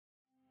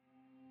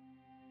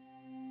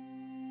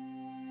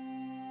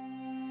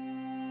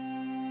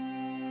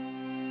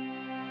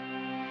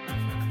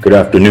Good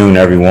afternoon,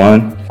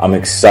 everyone. I'm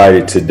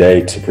excited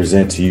today to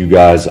present to you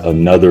guys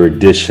another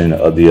edition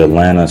of the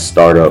Atlanta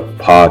Startup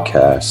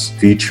Podcast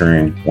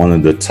featuring one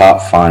of the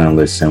top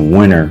finalists and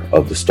winner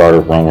of the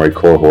Startup Runway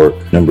cohort,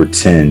 number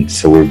 10.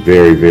 So we're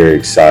very, very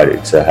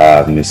excited to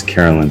have Miss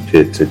Carolyn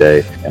Pitt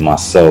today and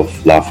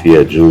myself,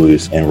 Lafayette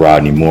Julius, and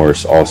Rodney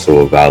Morris, also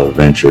of Valor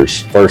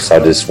Ventures. First, I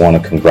just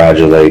want to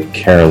congratulate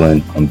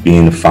Carolyn on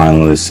being the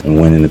finalist and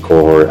winning the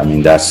cohort. I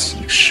mean, that's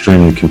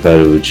extremely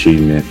competitive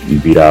achievement. You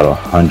beat out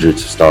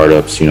hundreds of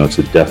startups,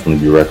 to definitely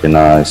be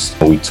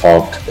recognized. We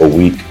talked a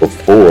week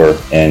before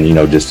and,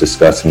 just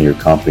discussing your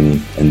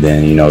company. And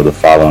then, the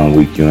following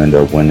week you end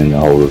up winning the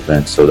whole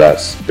event. So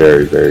that's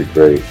very, very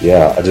great.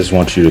 Yeah, I just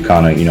want you to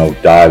kind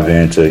of, dive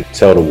in to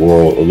tell the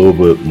world a little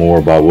bit more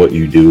about what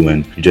you do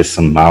and just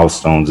some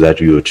milestones that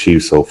you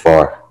achieved so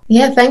far.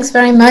 Yeah, thanks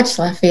very much,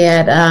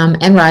 Lafayette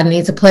and Rodney.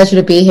 It's a pleasure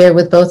to be here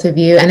with both of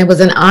you. And it was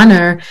an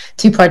honor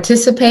to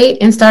participate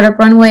in Startup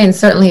Runway and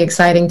certainly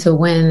exciting to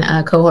win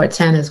Cohort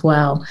 10 as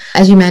well.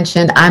 As you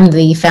mentioned, I'm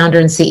the founder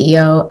and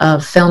CEO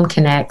of Film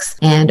Connects,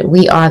 and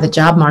we are the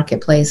job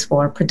marketplace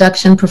for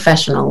production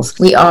professionals.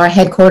 We are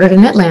headquartered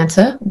in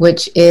Atlanta,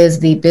 which is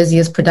the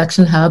busiest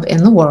production hub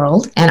in the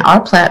world. And our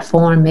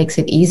platform makes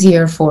it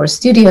easier for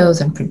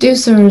studios and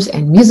producers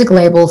and music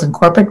labels and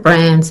corporate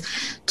brands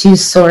to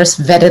source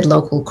vetted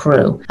local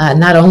crew.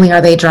 Not only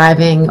are they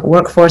driving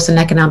workforce and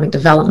economic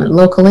development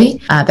locally,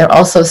 they're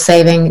also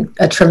saving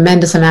a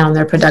tremendous amount on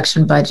their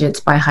production budgets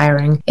by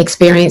hiring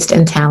experienced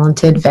and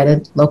talented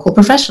vetted local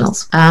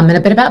professionals. And a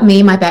bit about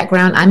me, my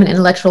background, I'm an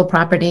intellectual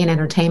property and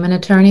entertainment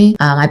attorney.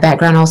 My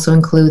background also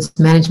includes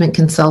management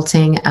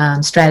consulting,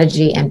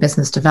 strategy, and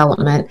business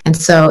development. And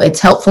so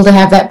it's helpful to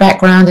have that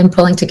background in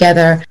pulling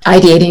together,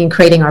 ideating, and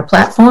creating our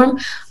platform.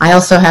 I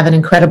also have an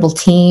incredible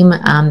team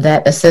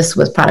that assists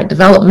with product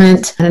development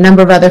and a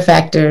number of other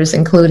factors,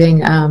 including,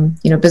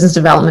 business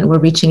development. We're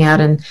reaching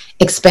out and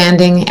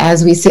expanding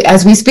as we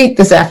speak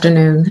this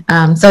afternoon.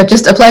 So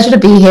just a pleasure to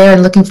be here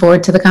and looking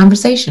forward to the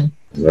conversation.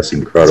 That's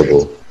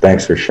incredible.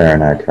 Thanks for sharing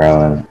that,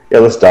 Carolyn. Yeah,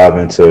 let's dive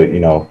into,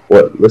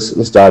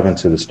 let's dive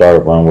into the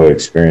Startup Runway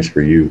experience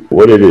for you.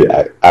 What did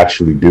it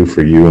actually do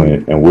for you,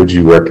 and would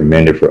you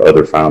recommend it for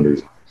other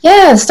founders?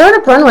 Yeah,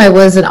 Startup Runway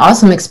was an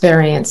awesome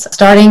experience,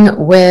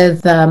 starting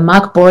with the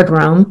mock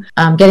boardroom,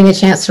 getting a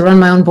chance to run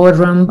my own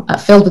boardroom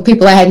filled with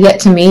people I had yet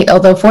to meet,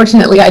 although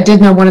fortunately I did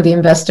know one of the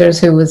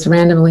investors who was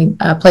randomly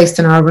placed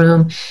in our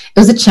room. It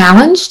was a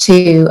challenge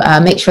to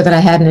make sure that I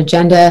had an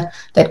agenda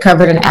that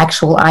covered an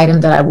actual item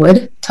that I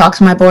would talk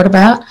to my board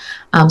about.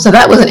 So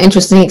that was an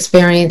interesting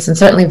experience and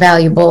certainly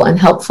valuable and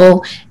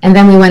helpful. And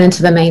then we went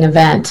into the main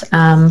event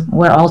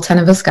where all 10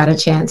 of us got a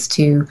chance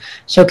to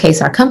showcase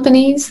our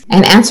companies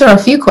and answer a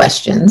few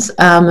questions.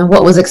 And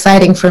what was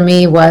exciting for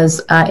me was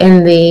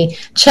in the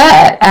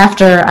chat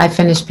after I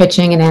finished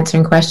pitching and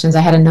answering questions,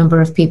 I had a number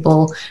of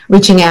people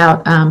reaching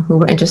out who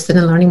were interested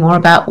in learning more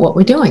about what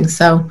we're doing.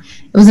 So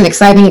it was an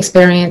exciting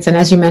experience. And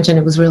as you mentioned,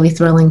 it was really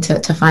thrilling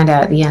to find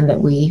out at the end that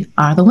we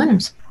are the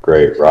winners.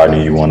 Great.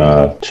 Rodney, you want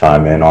to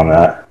chime in on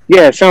that?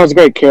 Yeah, it sounds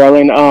great,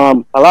 Carolyn.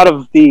 A lot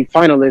of the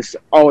finalists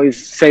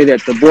always say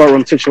that the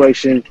boardroom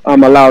situation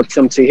allowed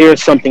them to hear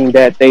something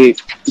that they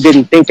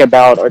didn't think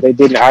about or they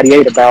didn't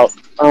ideate about.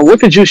 What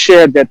could you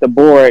share that the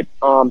board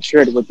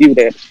shared with you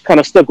that kind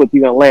of stuck with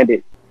you and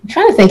landed? I'm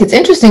trying to think. It's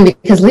interesting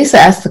because Lisa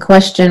asked the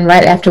question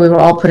right after we were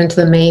all put into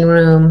the main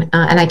room,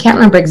 and I can't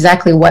remember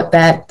exactly what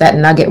that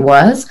nugget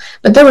was,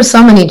 but there were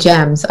so many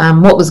gems.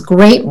 What was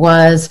great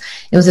was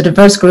it was a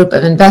diverse group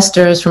of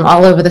investors from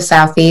all over the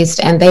Southeast,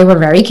 and they were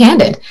very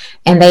candid,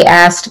 and they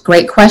asked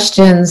great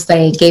questions.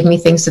 They gave me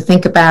things to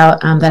think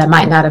about that I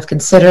might not have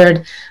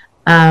considered.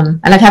 And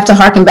I'd have to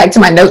harken back to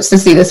my notes to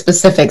see the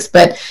specifics,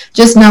 but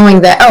just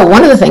knowing that,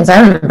 one of the things I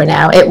remember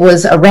now, it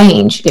was a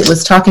range. It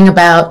was talking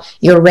about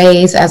your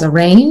raise as a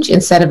range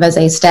instead of as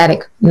a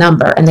static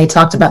number. And they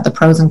talked about the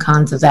pros and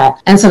cons of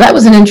that. And so that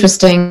was an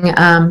interesting,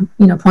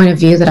 point of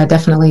view that I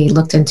definitely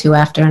looked into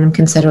after and I'm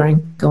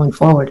considering going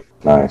forward.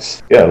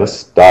 Nice. Yeah,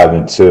 let's dive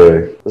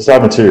into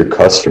your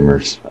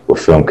customers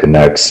with Film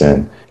Connects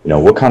and,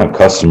 what kind of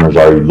customers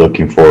are you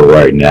looking for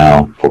right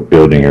now for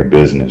building your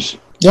business?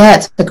 Yeah,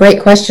 it's a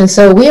great question.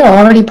 So we are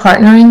already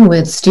partnering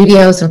with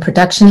studios and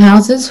production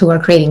houses who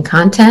are creating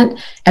content,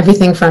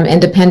 everything from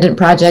independent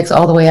projects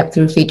all the way up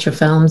through feature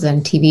films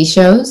and TV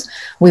shows.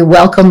 We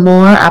welcome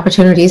more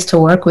opportunities to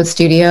work with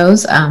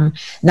studios,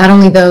 not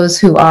only those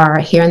who are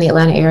here in the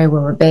Atlanta area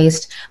where we're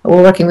based, but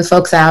we're working with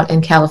folks out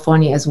in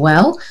California as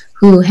well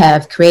who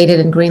have created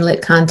and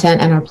greenlit content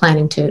and are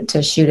planning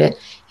to shoot it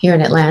here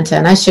in Atlanta.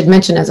 And I should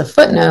mention as a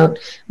footnote,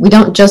 we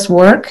don't just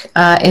work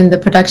in the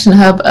production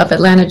hub of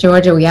Atlanta,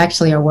 Georgia. We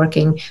actually are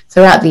working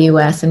throughout the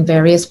U.S. in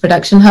various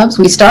production hubs.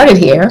 We started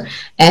here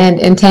and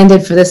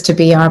intended for this to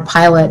be our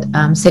pilot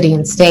city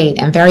and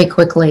state, and very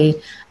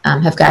quickly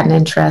have gotten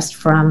interest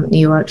from New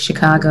York,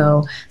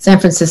 Chicago, San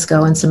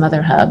Francisco, and some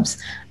other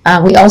hubs.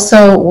 We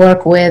also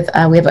work with,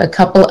 we have a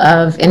couple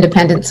of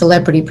independent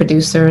celebrity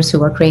producers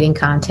who are creating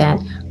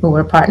content, who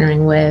we're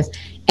partnering with.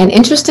 And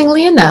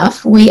interestingly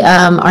enough, we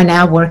are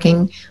now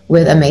working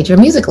with a major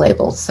music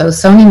label. So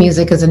Sony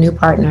Music is a new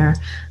partner,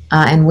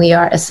 and we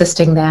are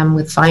assisting them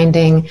with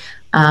finding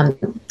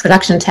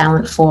production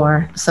talent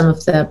for some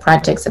of the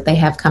projects that they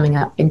have coming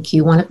up in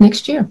Q1 of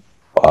next year.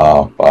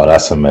 Wow,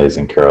 that's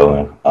amazing,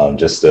 Carolyn.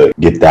 Just to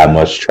get that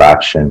much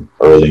traction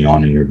early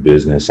on in your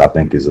business, I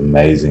think is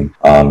amazing.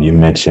 You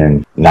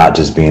mentioned not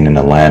just being in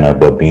Atlanta,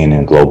 but being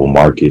in global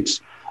markets.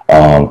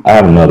 I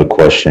have another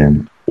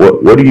question.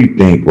 What do you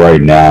think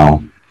right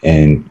now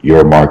in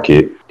your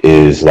market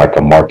is like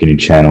a marketing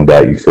channel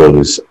that you feel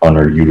is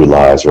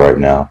underutilized right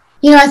now?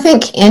 I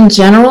think in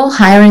general,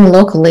 hiring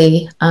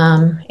locally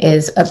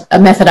is a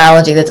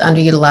methodology that's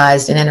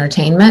underutilized in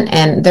entertainment,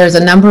 and there's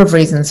a number of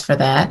reasons for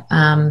that.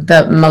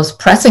 The most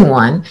pressing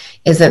one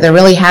is that there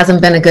really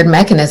hasn't been a good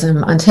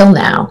mechanism until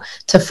now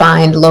to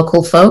find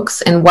local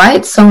folks, and why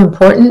it's so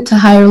important to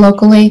hire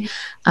locally.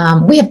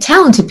 We have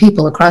talented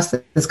people across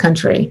this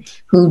country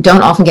who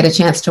don't often get a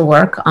chance to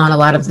work on a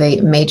lot of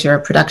the major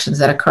productions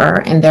that occur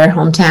in their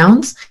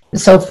hometowns.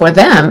 So for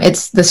them,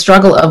 it's the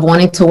struggle of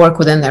wanting to work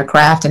within their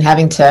craft and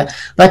having to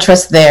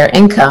buttress their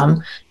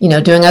income,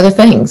 doing other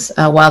things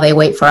while they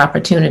wait for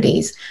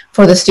opportunities.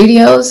 For the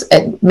studios,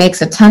 it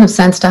makes a ton of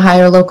sense to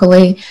hire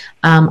locally.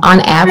 On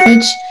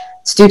average,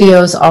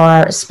 studios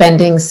are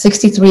spending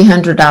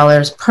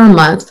 $6,300 per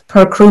month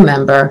per crew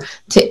member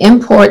to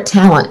import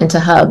talent into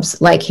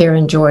hubs like here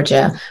in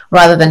Georgia,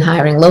 rather than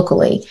hiring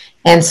locally.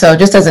 And so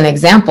just as an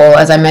example,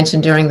 as I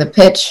mentioned during the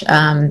pitch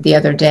the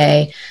other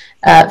day,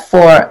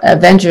 for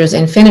Avengers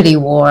Infinity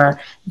War,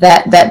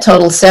 that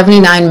totaled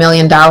 $79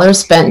 million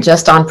spent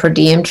just on per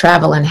diem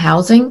travel and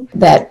housing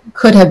that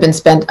could have been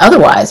spent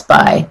otherwise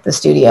by the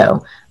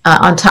studio.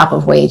 On top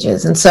of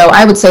wages. And so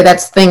I would say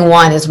that's thing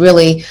one, is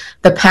really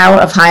the power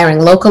of hiring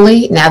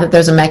locally, now that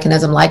there's a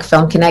mechanism like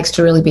Film Connects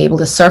to really be able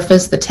to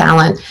surface the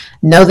talent,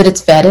 know that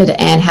it's vetted,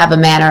 and have a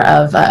manner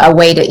of a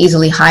way to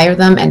easily hire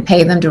them and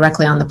pay them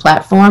directly on the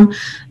platform.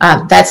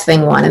 That's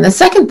thing one. And the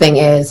second thing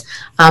is,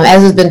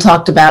 as has been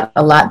talked about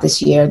a lot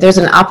this year, there's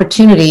an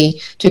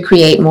opportunity to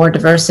create more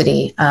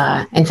diversity.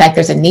 In fact,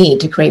 there's a need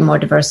to create more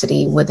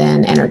diversity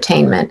within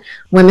entertainment.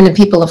 Women and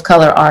people of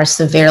color are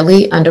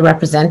severely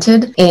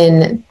underrepresented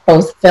in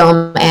both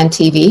film and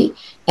TV.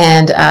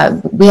 And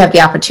we have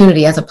the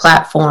opportunity as a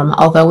platform,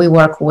 although we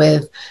work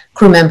with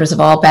crew members of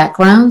all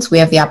backgrounds, we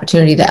have the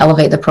opportunity to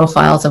elevate the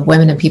profiles of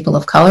women and people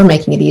of color,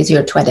 making it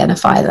easier to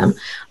identify them.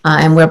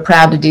 And we're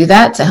proud to do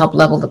that to help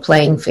level the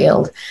playing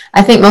field.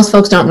 I think most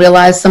folks don't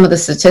realize some of the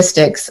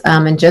statistics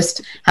and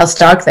just how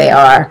stark they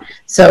are.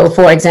 So,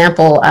 for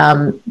example,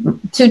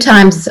 2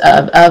 times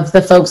of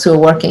the folks who are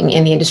working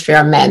in the industry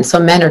are men. So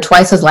men are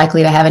twice as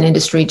likely to have an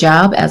industry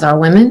job as are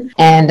women.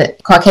 And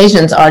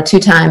Caucasians are 2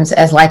 times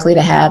as likely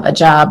to have a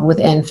job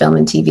within film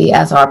and TV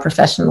as are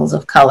professionals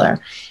of color.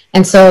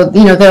 And so,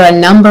 there are a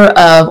number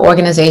of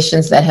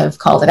organizations that have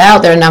called it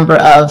out. There are a number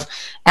of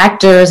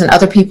actors and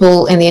other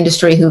people in the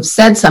industry who've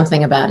said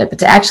something about it, but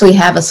to actually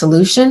have a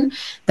solution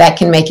that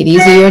can make it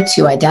easier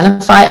to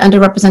identify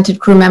underrepresented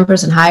crew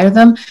members and hire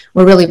them,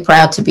 we're really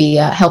proud to be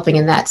helping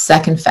in that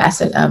second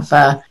facet of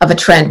a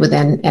trend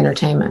within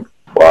entertainment.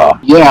 Wow.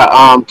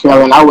 Yeah,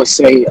 Carolyn, I would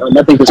say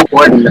I think it's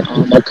important.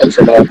 I come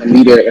from a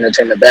media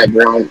entertainment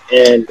background,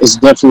 and it's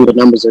definitely the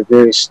numbers are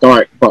very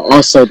stark, but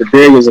also the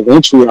barriers of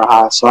entry are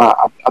high. So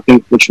I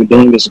think what you're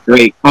doing is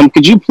great.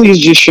 Could you please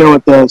just share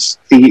with us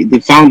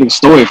the founding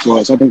story for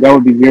us? I think that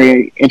would be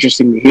very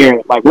interesting to hear.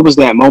 Like, what was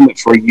that moment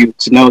for you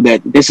to know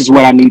that this is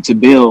what I need to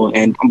build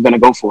and I'm going to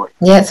go for it?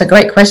 Yeah, it's a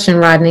great question,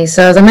 Rodney.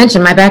 So as I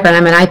mentioned, my background,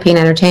 I'm an IP and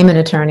entertainment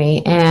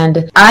attorney,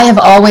 and I have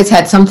always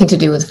had something to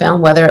do with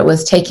film, whether it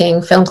was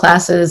taking film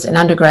classes in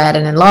undergrad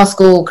and in law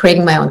school,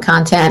 creating my own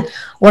content,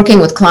 working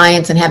with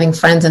clients and having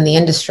friends in the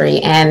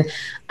industry. And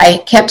I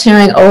kept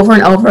hearing over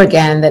and over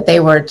again that they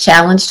were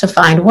challenged to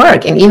find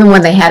work. And even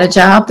when they had a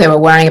job, they were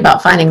worrying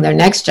about finding their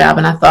next job.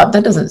 And I thought,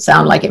 that doesn't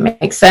sound like it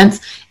makes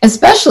sense,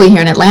 especially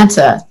here in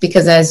Atlanta,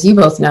 because as you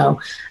both know,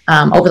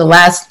 over the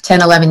last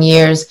 10, 11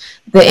 years,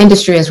 the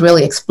industry has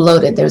really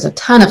exploded. There's a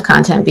ton of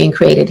content being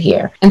created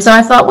here. And so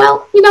I thought,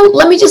 well,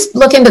 let me just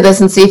look into this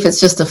and see if it's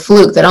just a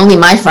fluke that only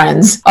my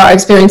friends are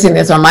experiencing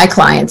this or my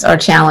clients are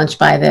challenged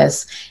by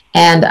this.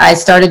 And I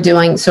started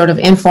doing sort of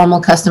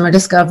informal customer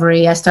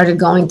discovery. I started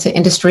going to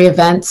industry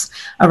events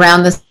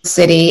around the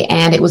city,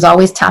 and it was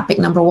always topic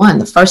number one.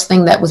 The first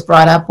thing that was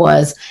brought up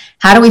was,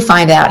 how do we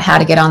find out how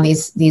to get on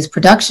these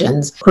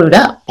productions crewed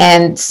up?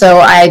 And so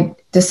I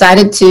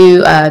decided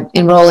to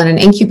enroll in an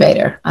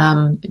incubator.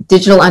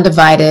 Digital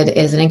Undivided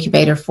is an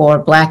incubator for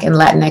Black and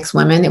Latinx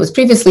women. It was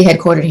previously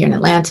headquartered here in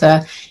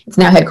Atlanta. It's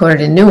now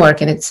headquartered in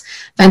Newark, and it's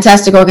a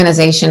fantastic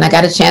organization. I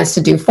got a chance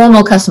to do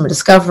formal customer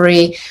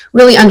discovery,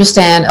 really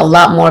understand a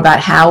lot more about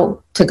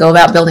how to go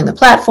about building the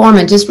platform,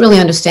 and just really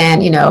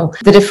understand,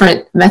 the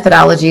different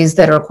methodologies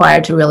that are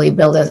required to really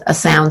build a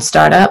sound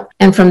startup.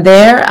 And from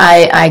there,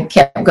 I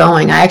kept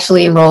going. I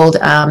actually enrolled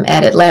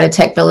at Atlanta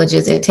Tech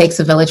Village's It Takes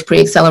a Village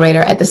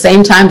Pre-Accelerator at the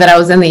same time that I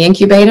was in the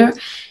incubator.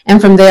 And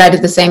from there, I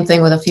did the same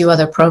thing with a few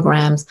other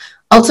programs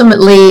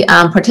ultimately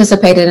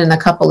participated in a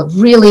couple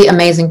of really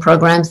amazing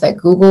programs that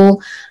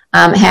Google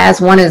has.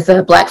 One is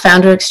the Black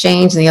Founder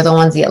Exchange, and the other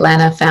one's the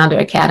Atlanta Founder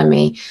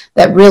Academy,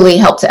 that really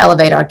help to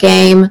elevate our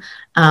game,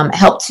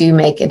 help to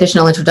make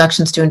additional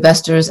introductions to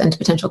investors and to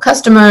potential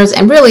customers,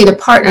 and really to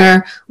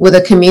partner with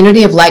a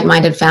community of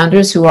like-minded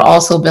founders who are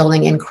also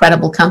building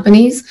incredible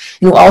companies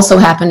and who also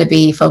happen to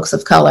be folks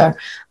of color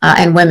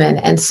and women.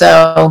 And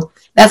so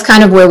that's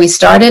kind of where we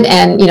started.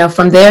 And,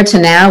 from there to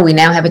now, we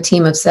now have a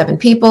team of 7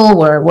 people.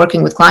 We're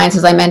working with clients,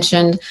 as I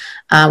mentioned.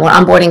 We're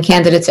onboarding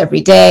candidates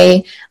every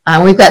day.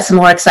 We've got some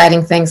more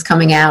exciting things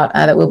coming out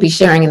that we'll be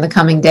sharing in the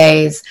coming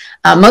days.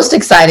 Most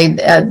excited,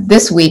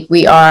 this week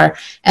we are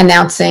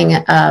announcing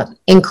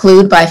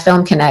Include by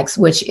FilmConnex,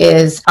 which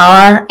is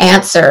our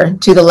answer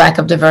to the lack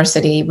of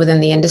diversity within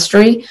the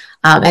industry.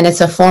 And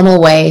it's a formal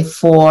way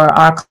for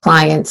our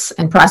clients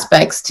and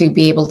prospects to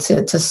be able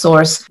to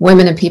source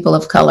women and people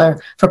of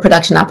color for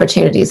production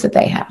opportunities that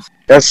they have.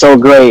 That's so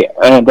great,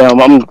 and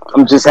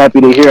I'm just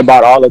happy to hear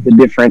about all of the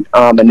different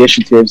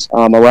initiatives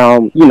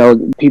around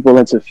people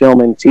into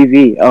film and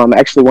TV.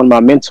 Actually, one of my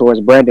mentors,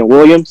 Brandon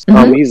Williams,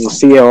 he's the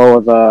CEO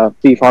of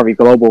Steve Harvey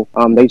Global.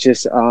 They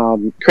just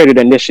created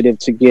an initiative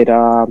to get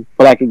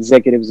Black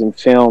executives in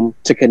film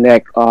to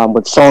connect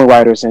with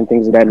songwriters and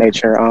things of that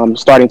nature,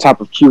 starting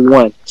top of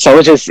Q1. So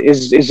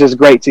it's just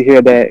great to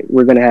hear that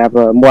we're going to have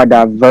a more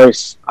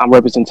diverse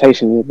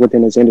representation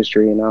within this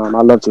industry, and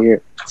I love to hear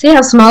it. See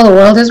how small the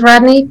world is,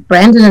 Rodney?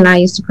 Brandon and I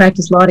used to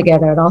practice law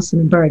together at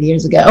Alston & Bird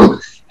years ago.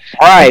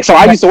 All right, so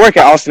I used to work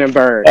at Alston &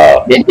 Bird.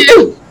 Did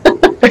you?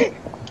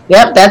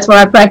 Yep, that's where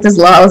I practiced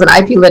law. I was an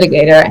IP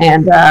litigator,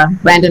 and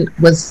Brandon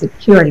was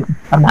security,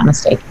 if I'm not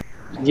mistaken.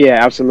 Yeah,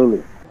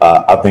 absolutely.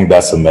 I think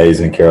that's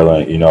amazing,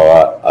 Carolyn.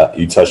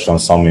 You touched on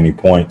so many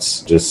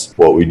points, just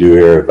what we do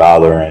here at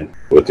Valor and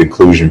with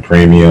Inclusion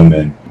Premium,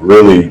 and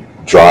really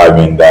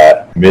driving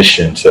that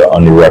mission to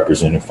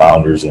underrepresented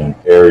founders in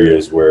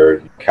areas where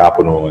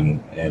capital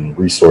and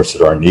resources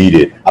are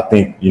needed. I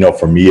think,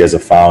 for me as a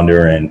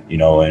founder and,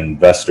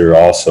 investor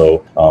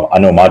also, I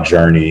know my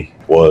journey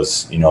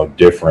was,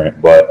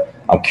 different, but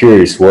I'm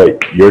curious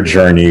what your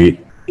journey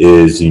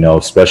is,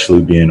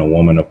 especially being a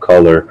woman of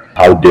color.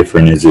 How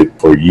different is it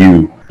for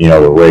you,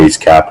 to raise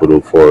capital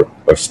for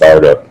a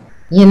startup?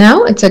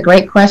 It's a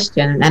great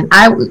question. And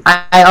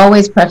I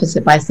always preface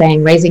it by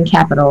saying raising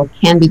capital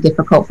can be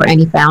difficult for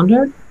any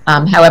founder.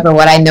 However,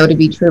 what I know to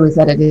be true is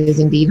that it is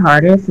indeed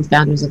harder for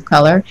founders of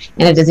color,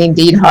 and it is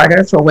indeed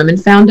harder for women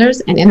founders,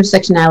 and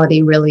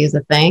intersectionality really is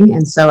a thing.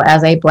 And so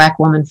as a Black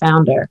woman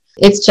founder,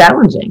 it's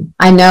challenging.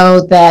 I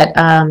know that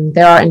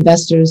there are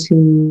investors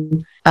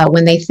who,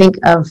 when they think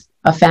of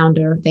a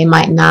founder, they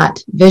might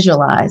not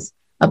visualize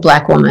a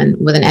Black woman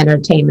with an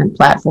entertainment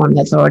platform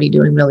that's already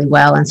doing really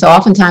well. And so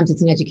oftentimes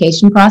it's an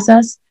education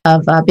process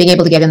of being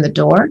able to get in the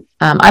door.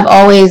 I've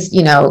always,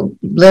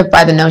 lived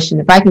by the notion,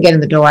 if I can get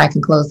in the door, I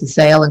can close the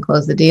sale and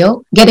close the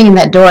deal. Getting in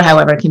that door,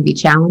 however, can be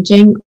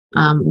challenging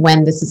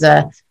when this is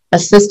a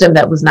system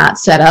that was not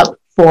set up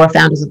for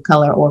founders of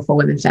color or for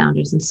women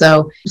founders. And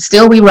so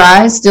still we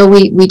rise, still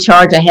we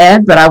charge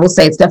ahead, but I will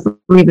say it's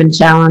definitely been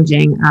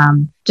challenging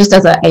just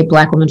as a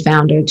Black woman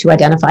founder to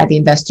identify the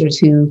investors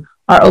who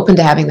are open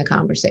to having the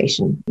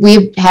conversation.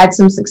 We've had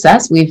some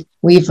success. We've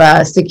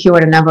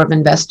secured a number of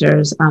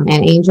investors and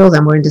angels,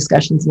 and we're in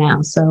discussions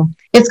now. So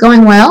it's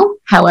going well.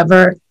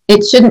 However,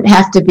 it shouldn't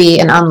have to be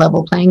an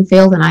unlevel playing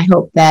field, and I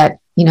hope that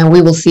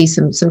we will see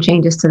some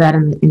changes to that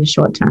in the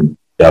short term.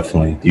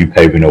 Definitely. You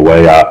paving the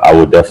way. I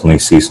would definitely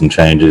see some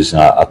changes.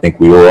 I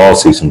think we will all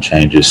see some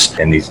changes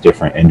in these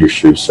different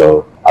industries.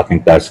 So I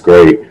think that's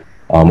great.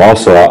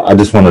 Also, I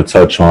just want to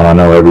touch on, I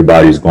know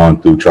everybody's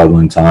going through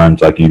troubling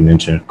times, like you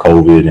mentioned,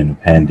 COVID and the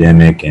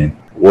pandemic. And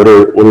what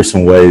are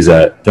some ways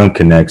that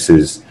FilmConnex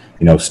is,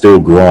 still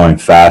growing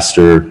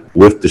faster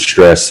with the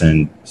stress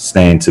and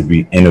staying to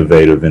be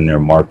innovative in their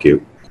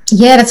market?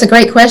 Yeah, that's a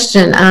great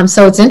question.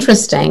 So it's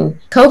interesting.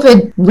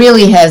 COVID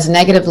really has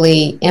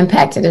negatively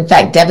impacted, in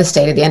fact,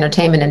 devastated the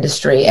entertainment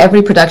industry.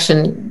 Every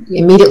production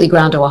immediately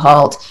ground to a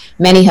halt.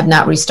 Many have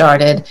not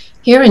restarted.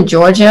 Here in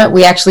Georgia,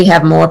 we actually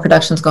have more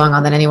productions going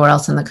on than anywhere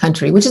else in the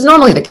country, which is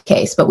normally the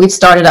case, but we've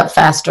started up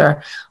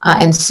faster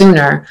and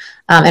sooner.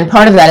 And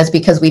part of that is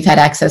because we've had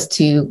access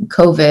to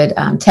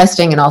COVID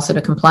testing and also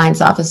to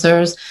compliance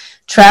officers.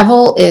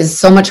 Travel is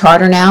so much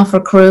harder now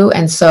for crew.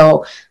 And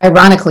so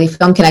ironically,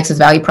 FilmConnex's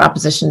value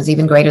proposition is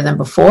even greater than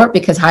before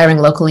because hiring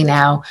locally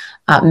now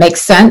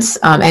makes sense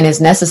and is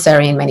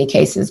necessary in many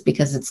cases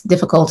because it's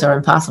difficult or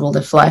impossible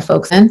to fly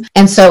folks in.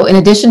 And so in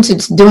addition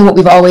to doing what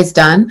we've always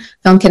done,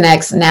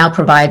 FilmConnex now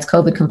provides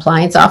COVID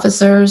compliance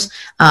officers.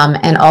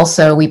 And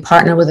also we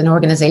partner with an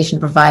organization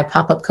to provide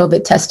pop-up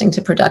COVID testing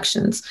to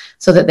productions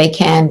so that they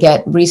can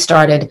get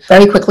restarted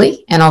very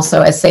quickly and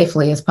also as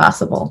safely as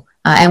possible.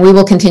 And we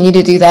will continue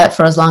to do that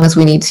for as long as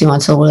we need to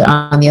until we're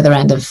on the other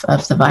end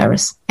of the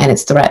virus and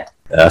its threat.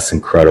 That's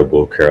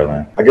incredible,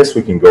 Carolyn. I guess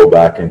we can go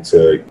back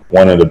into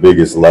one of the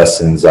biggest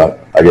lessons I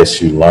guess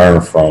you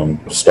learned from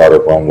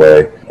Startup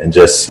Runway, and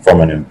just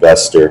from an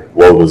investor,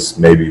 what was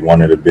maybe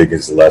one of the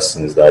biggest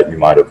lessons that you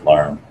might have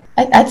learned?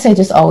 I'd say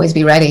just always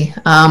be ready.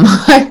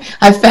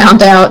 I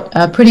found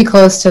out pretty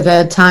close to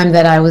the time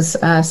that I was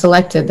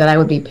selected that I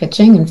would be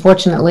pitching. And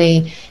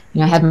fortunately,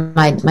 I had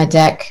my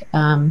deck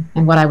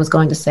and what I was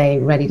going to say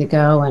ready to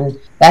go. And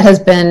that has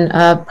been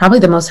probably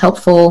the most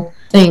helpful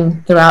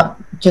thing throughout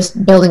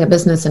just building a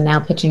business and now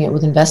pitching it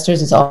with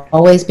investors, is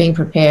always being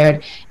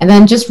prepared and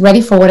then just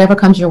ready for whatever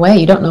comes your way.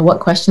 You don't know what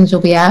questions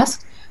you'll be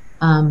asked.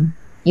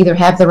 Either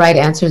have the right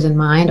answers in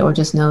mind or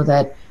just know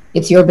that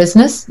it's your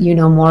business. You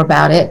know more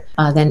about it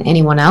than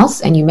anyone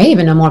else. And you may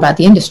even know more about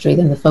the industry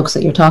than the folks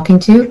that you're talking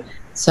to.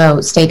 So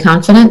stay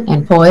confident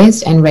and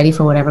poised and ready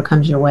for whatever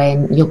comes your way,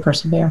 and you'll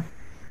persevere.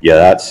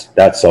 Yeah,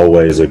 that's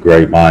always a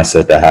great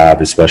mindset to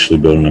have, especially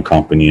building a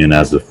company. And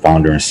as the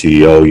founder and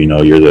CEO,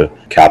 you're the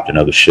captain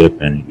of the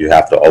ship and you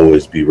have to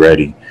always be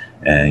ready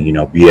and,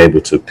 be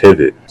able to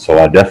pivot. So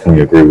I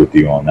definitely agree with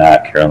you on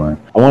that,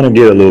 Carolyn. I want to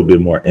get a little bit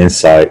more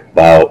insight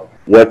about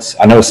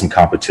I know some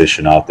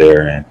competition out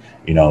there, and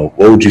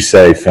what would you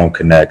say Film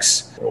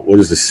Connects, what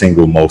is the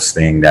single most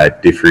thing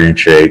that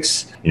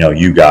differentiates,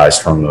 you guys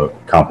from the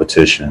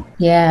competition?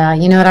 Yeah,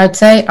 what I'd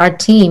say? Our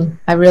team.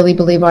 I really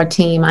believe our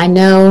team. I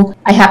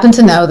happen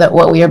to know that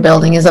what we are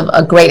building is of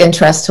a great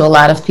interest to a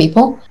lot of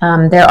people.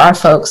 There are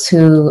folks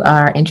who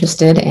are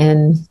interested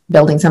in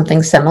building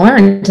something similar.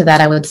 And to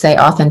that, I would say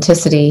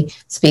authenticity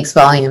speaks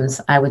volumes.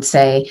 I would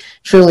say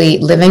truly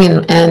living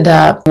and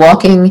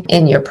walking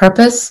in your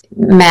purpose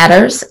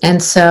matters.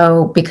 And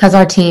so because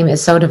our team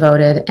is so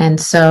devoted and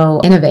so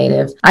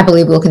innovative, I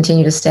believe we'll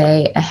continue to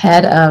stay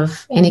ahead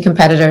of any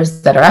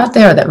competitors that are out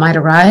there or that might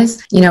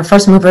arise.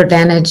 First mover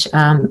advantage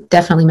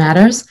definitely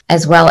matters,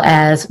 as well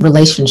as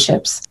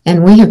relationships.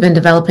 And we have been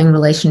developing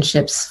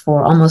relationships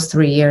for almost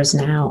 3 years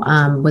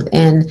now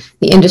within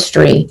the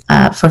industry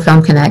for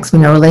Film Connects.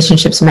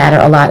 Relationships matter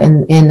a lot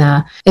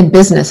in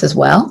business as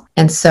well.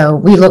 And so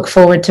we look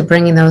forward to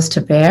bringing those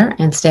to bear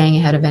and staying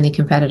ahead of any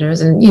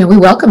competitors. And, we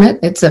welcome it.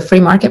 It's a free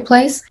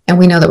marketplace, and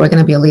we know that we're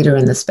going to be a leader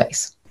in this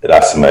space.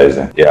 That's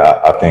amazing.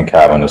 Yeah, I think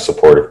having a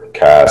supportive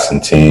cast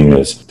and team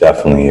is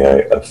definitely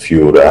a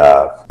fuel to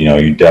have.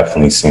 You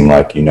definitely seem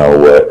like you know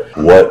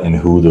what and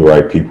who the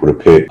right people to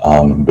pick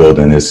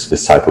building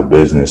this type of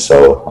business.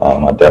 So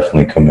I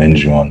definitely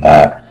commend you on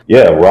that.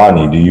 Yeah,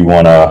 Rodney, do you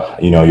want to,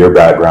 your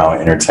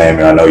background in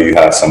entertainment, I know you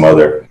have some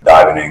other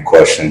diving in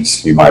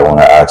questions you might want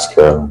to ask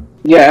Carolyn.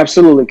 Yeah,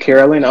 absolutely,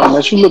 Carolyn.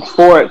 As you look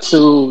forward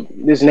to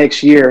this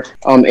next year,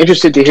 I'm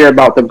interested to hear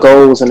about the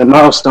goals and the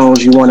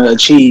milestones you want to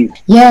achieve.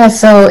 Yeah,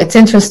 so it's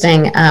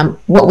interesting.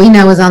 What we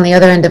know is on the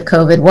other end of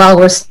COVID, while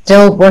we're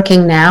still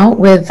working now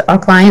with our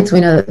clients, we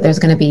know that there's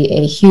going to be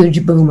a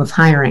huge boom of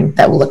hiring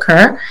that will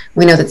occur.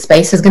 We know that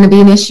space is going to be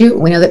an issue.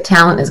 We know that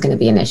talent is going to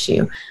be an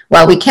issue.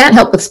 While we can't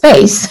help with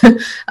space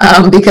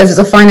because there's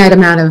a finite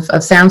amount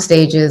of sound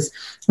stages,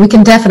 we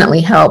can definitely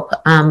help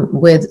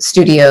with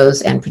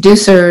studios and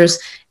producers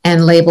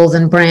and labels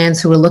and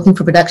brands who are looking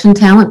for production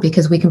talent,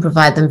 because we can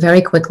provide them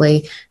very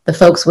quickly, the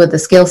folks with the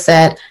skill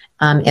set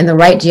in the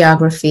right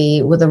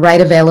geography with the right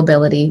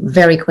availability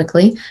very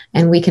quickly.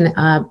 And we can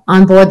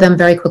onboard them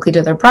very quickly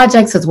to their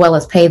projects, as well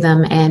as pay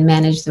them and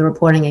manage the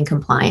reporting and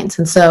compliance.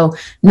 And so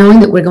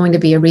knowing that we're going to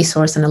be a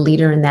resource and a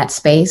leader in that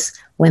space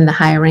when the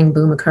hiring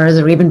boom occurs,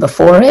 or even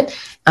before it,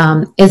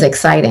 is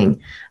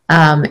exciting.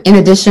 In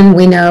addition,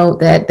 we know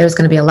that there's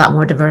going to be a lot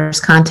more diverse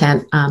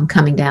content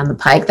coming down the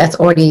pike. That's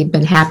already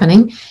been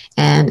happening.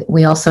 And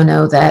we also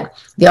know that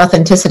the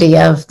authenticity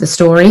of the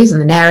stories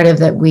and the narrative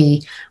that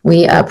we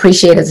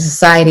appreciate as a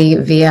society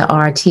via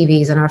our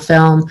TVs and our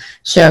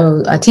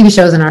TV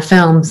shows and our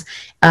films,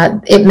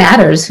 it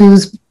matters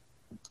who's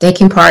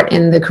taking part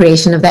in the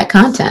creation of that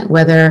content,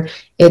 whether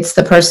it's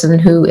the person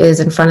who is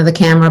in front of the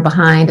camera,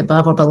 behind,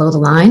 above, or below the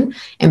line.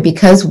 And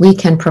because we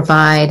can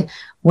provide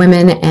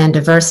women and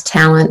diverse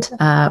talent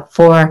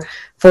for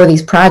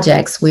these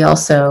projects, we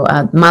also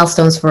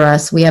milestones for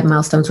us. We have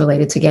milestones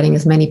related to getting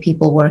as many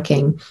people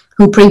working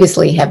who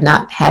previously have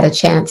not had a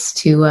chance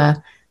to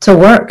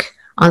work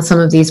on some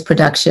of these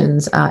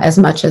productions as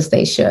much as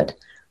they should.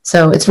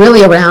 So it's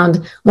really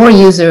around more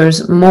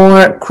users,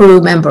 more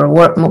crew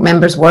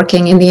members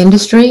working in the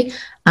industry,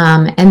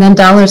 and then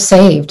dollars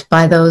saved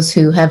by those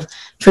who have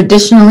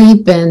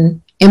traditionally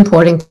been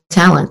importing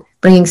talent,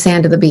 bringing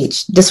sand to the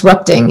beach,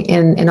 disrupting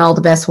in all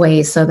the best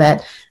ways so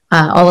that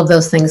all of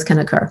those things can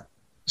occur.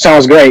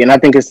 Sounds great, and I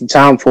think it's the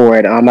time for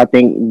it. I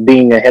think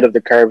being ahead of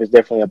the curve is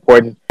definitely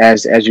important.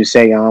 As you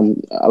say, a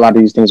lot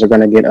of these things are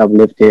going to get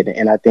uplifted,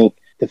 and I think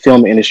the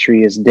film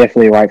industry is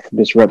definitely ripe for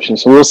disruption.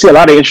 So we'll see a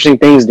lot of interesting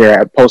things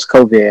there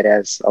post-COVID,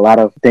 as a lot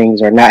of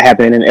things are not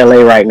happening in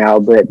LA right now,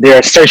 but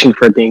they're searching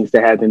for things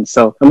to happen.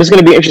 So it's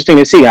going to be interesting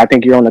to see. I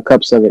think you're on the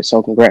cusp of it,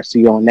 so congrats to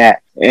you on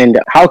that. And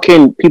how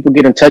can people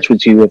get in touch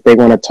with you if they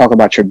want to talk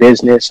about your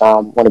business,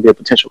 want to be a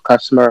potential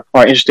customer,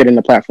 or interested in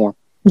the platform?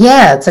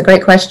 Yeah, it's a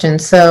great question.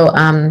 So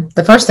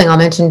the first thing I'll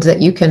mention is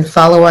that you can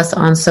follow us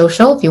on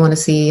social if you want to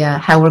see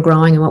how we're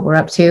growing and what we're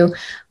up to.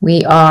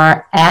 We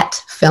are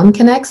at Film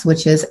Connects,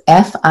 which is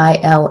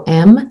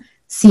FilmConnx,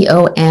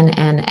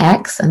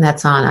 and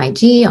that's on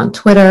IG, on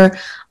Twitter,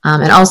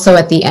 and also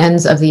at the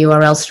ends of the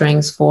URL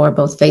strings for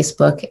both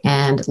Facebook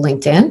and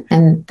LinkedIn.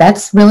 And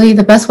that's really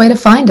the best way to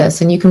find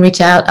us. And you can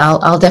reach out.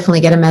 I'll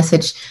definitely get a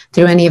message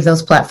through any of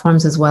those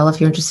platforms as well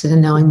if you're interested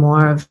in knowing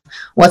more of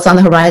what's on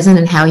the horizon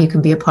and how you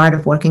can be a part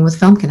of working with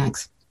Film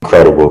Connects.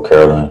 Incredible,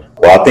 Carolyn.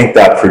 Well, I think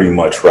that pretty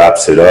much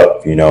wraps it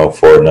up,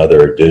 for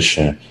another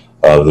edition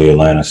of the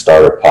Atlanta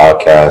Startup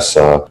Podcast.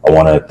 I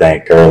want to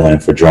thank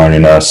Carolyn for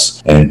joining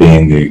us and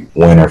being the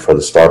winner for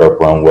the Startup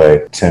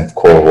Runway 10th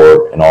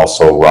cohort, and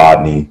also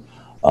Rodney,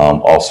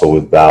 also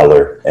with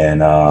Valor.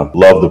 And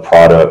love the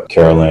product,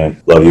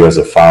 Carolyn. Love you as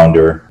a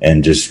founder,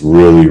 and just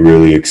really,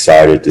 really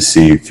excited to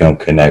see Film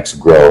Connects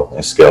grow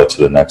and scale to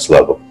the next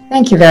level.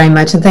 Thank you very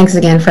much, and thanks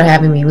again for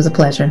having me. It was a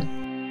pleasure.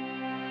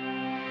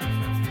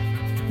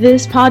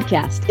 This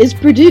podcast is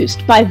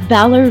produced by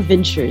Valor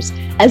Ventures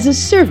as a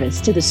service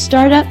to the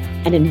startup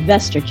and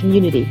investor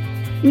community.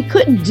 We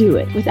couldn't do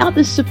it without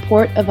the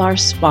support of our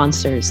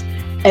sponsors,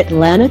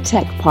 Atlanta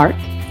Tech Park,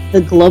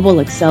 the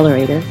Global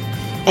Accelerator,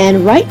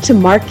 and Right to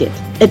Market,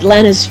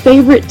 Atlanta's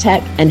favorite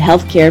tech and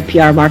healthcare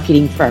PR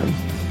marketing firm.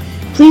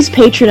 Please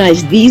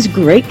patronize these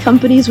great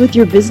companies with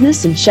your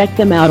business and check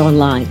them out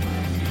online.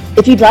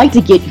 If you'd like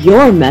to get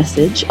your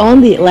message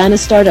on the Atlanta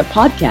Startup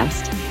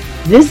Podcast,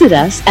 visit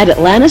us at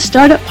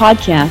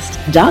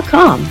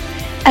atlantastartuppodcast.com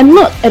and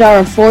look at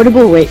our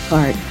affordable rate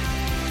card.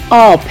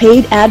 All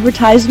paid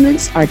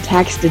advertisements are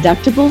tax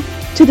deductible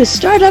to the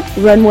Startup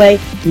Runway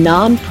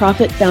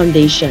Nonprofit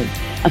Foundation,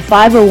 a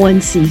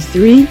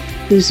 501c3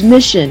 whose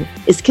mission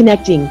is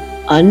connecting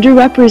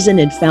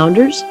underrepresented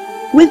founders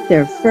with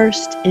their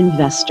first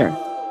investor.